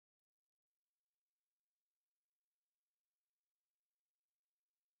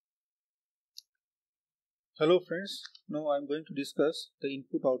Hello friends, now I am going to discuss the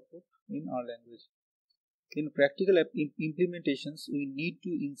input-output in our language. In practical implementations, we need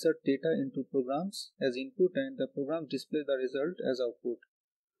to insert data into programs as input and the program displays the result as output.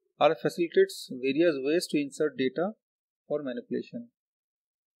 R facilitates various ways to insert data for manipulation.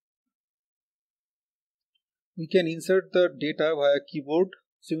 We can insert the data via keyboard.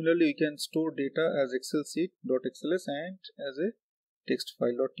 Similarly, we can store data as Excel sheet .xls and as a text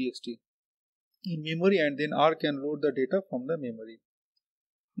file .txt in memory, and then R can load the data from the memory.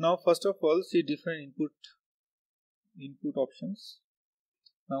 Now first of all, see different input options.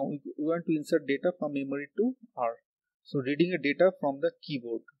 Now we want to insert data from memory to R. So reading a data from the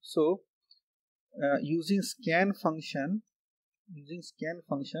keyboard. So using scan function,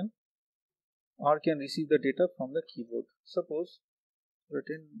 R can receive the data from the keyboard. Suppose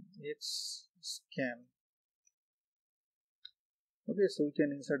written x scan. Okay, so we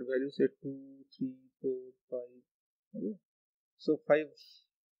can insert values at 2, 3, 4, 5. Okay, so 5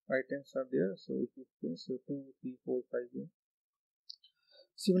 items are there. So if you print, so 2, 3, 4, 5.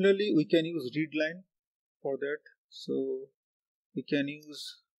 Similarly, we can use read line for that. So we can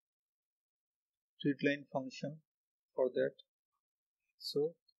use read line function for that.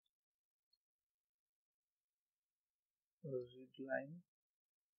 So read line.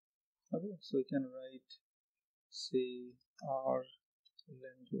 Okay, so we can write say R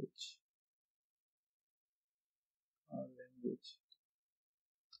language.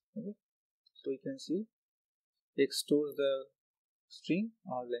 Okay, so you can see X stores the string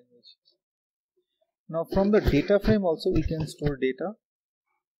R language. Now from the data frame also we can store data.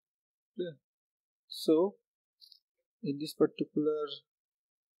 Okay. So in this particular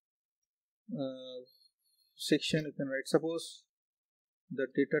section you can write, suppose the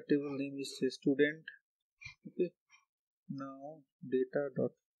data table name is say student. Okay, now data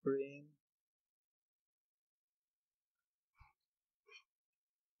dot frame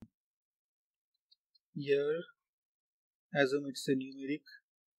here, assume it's a numeric,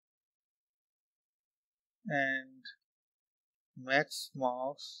 and max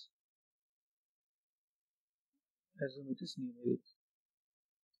marks, assume it is numeric.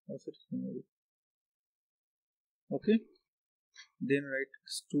 Also it is numeric. Okay, then write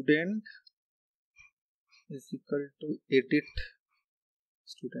student is equal to edit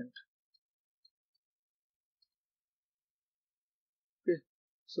student. Okay,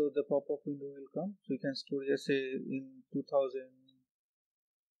 so the pop-up window will come. So you can store, just say in 2000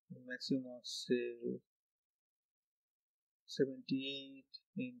 maximum marks say 78,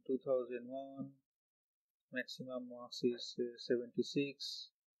 in 2001 maximum marks is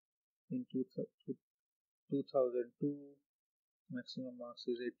 76, in 2002 maximum marks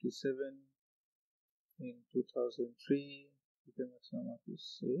is 87, in 2003 the maximum mark is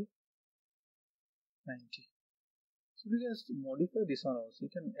say 90. So we can modify this one also. You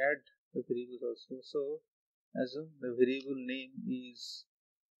can add the variables also. So assume the variable name is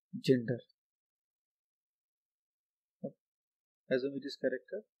gender. Assume it is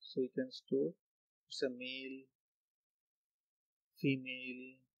character. So you can store it's a male,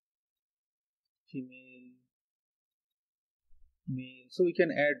 female, male. So we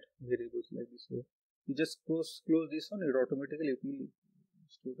can add variables like this way. You just close this one, it automatically will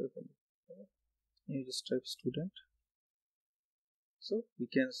store the value. You just type student. So we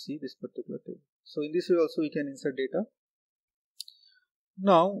can see this particular table. So in this way also we can insert data.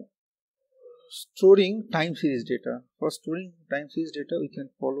 Now storing time series data. For storing time series data, we can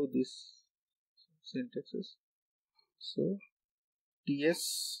follow this syntaxes. So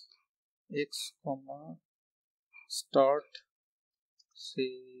ts x comma start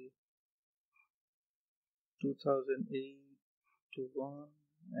say 2008 to 1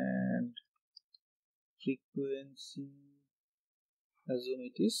 and frequency assume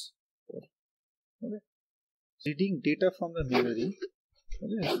it is 4. Okay, reading data from the memory.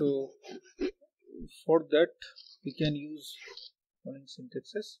 Okay, so for that we can use following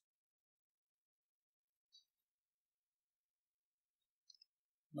syntaxes.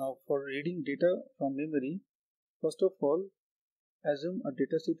 Now for reading data from memory, first of all assume a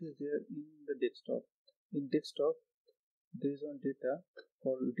data set is there in the desktop. In desktop there is one data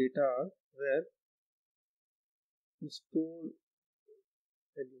called data R where we store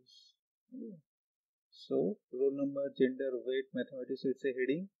values. Okay. So roll number, gender, weight, mathematics, it's a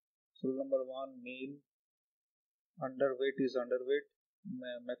heading. So roll number 1 male, underweight is underweight,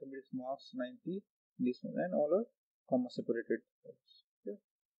 mathematics marks 90, this one, and all are comma separated. Okay.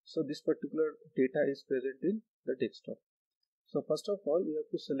 So this particular data is present in the desktop. So first of all we have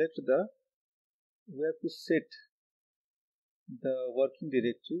to set the working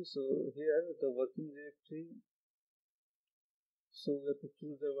directory. So here the working directory, so we have to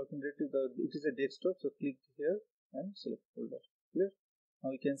choose the working directory. It is a desktop, so click here and select folder. Clear?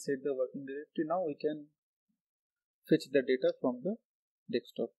 Now we can set the working directory. Now we can fetch the data from the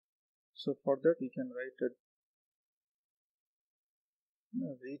desktop. So for that we can write a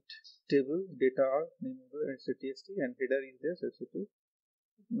read table data r name and it's a txt and header is there, so it's a 2.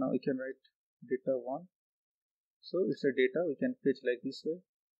 Now we can write data 1. So it's a data we can fetch like this way.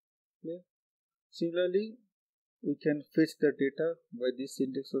 Clear? Similarly, we can fetch the data by this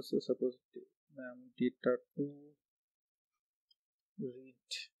syntax also. Suppose data 2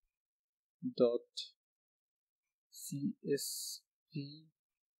 read dot csv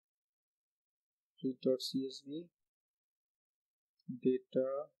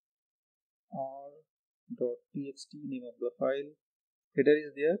data r dot txt name of the file, header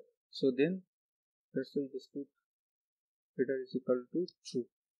is there, so then that's why just put header is equal to true.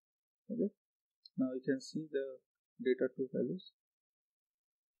 Okay, now you can see the data 2 values.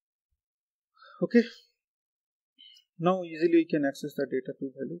 Okay, now easily you can access the data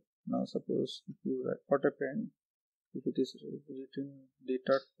 2 value. Now suppose if you write what happened if it is written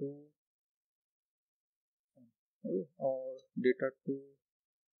data 2 or data 2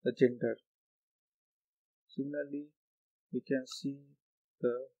 the gender. Similarly, we can see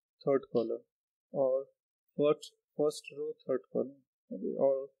the third column or first row third column, okay,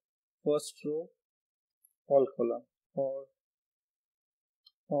 or first row all column, or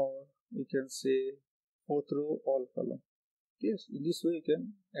we can say fourth row all column. Yes, in this way you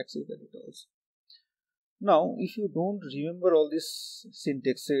can access the data also. Now if you don't remember all this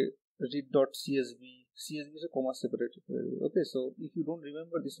syntax, say read.csv, csv is a comma separated variable. Okay, so if you don't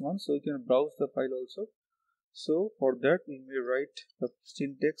remember this one, so you can browse the file also. So for that we may write the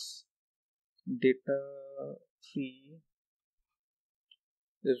syntax data 3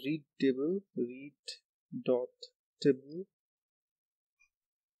 read table read dot table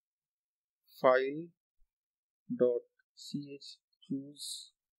file dot ch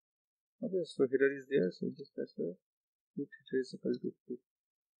choose. Okay, so header is there, so just press the put header is equal to 2.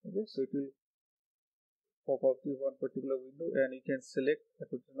 Okay, so it will pop up this one particular window and you can select.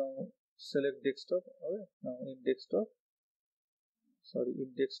 Now select desktop. Okay, now in desktop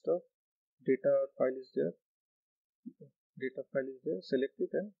data file is there, select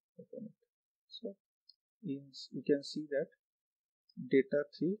it and open it. So you can see that data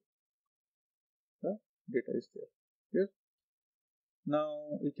 3 the data is there. Here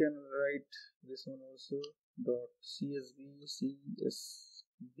now we can write this one also dot csv.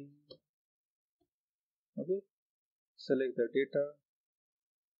 Okay, select the data,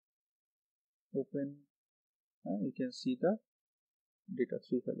 open, and you can see the data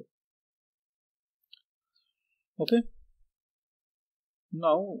 3 value. Okay,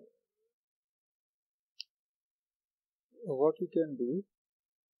 now what we can do,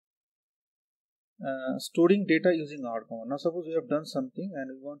 storing data using R command. Now suppose we have done something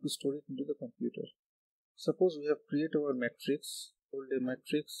and we want to store it into the computer. Suppose we have created our matrix, hold a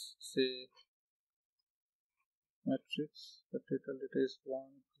matrix, say matrix, the total data is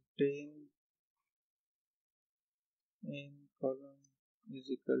 1 to 10 in column is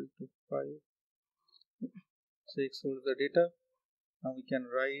equal to 5. So export the data. Now we can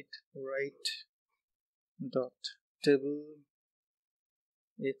write dot table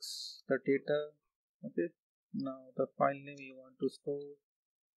x the data. Okay, now the file name you want to store,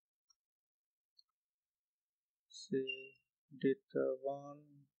 say data1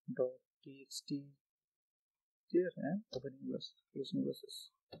 dot txt. Here and opening braces, closing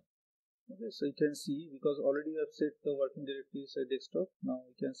braces. Okay, so you can see because already I have set the working directory as a desktop. Now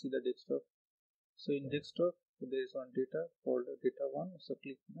you can see the desktop. So in desktop there is one data called data1. So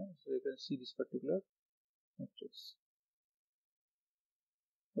click now, so you can see this particular matrix.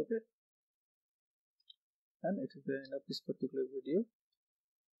 Okay, and it is the end of this particular video.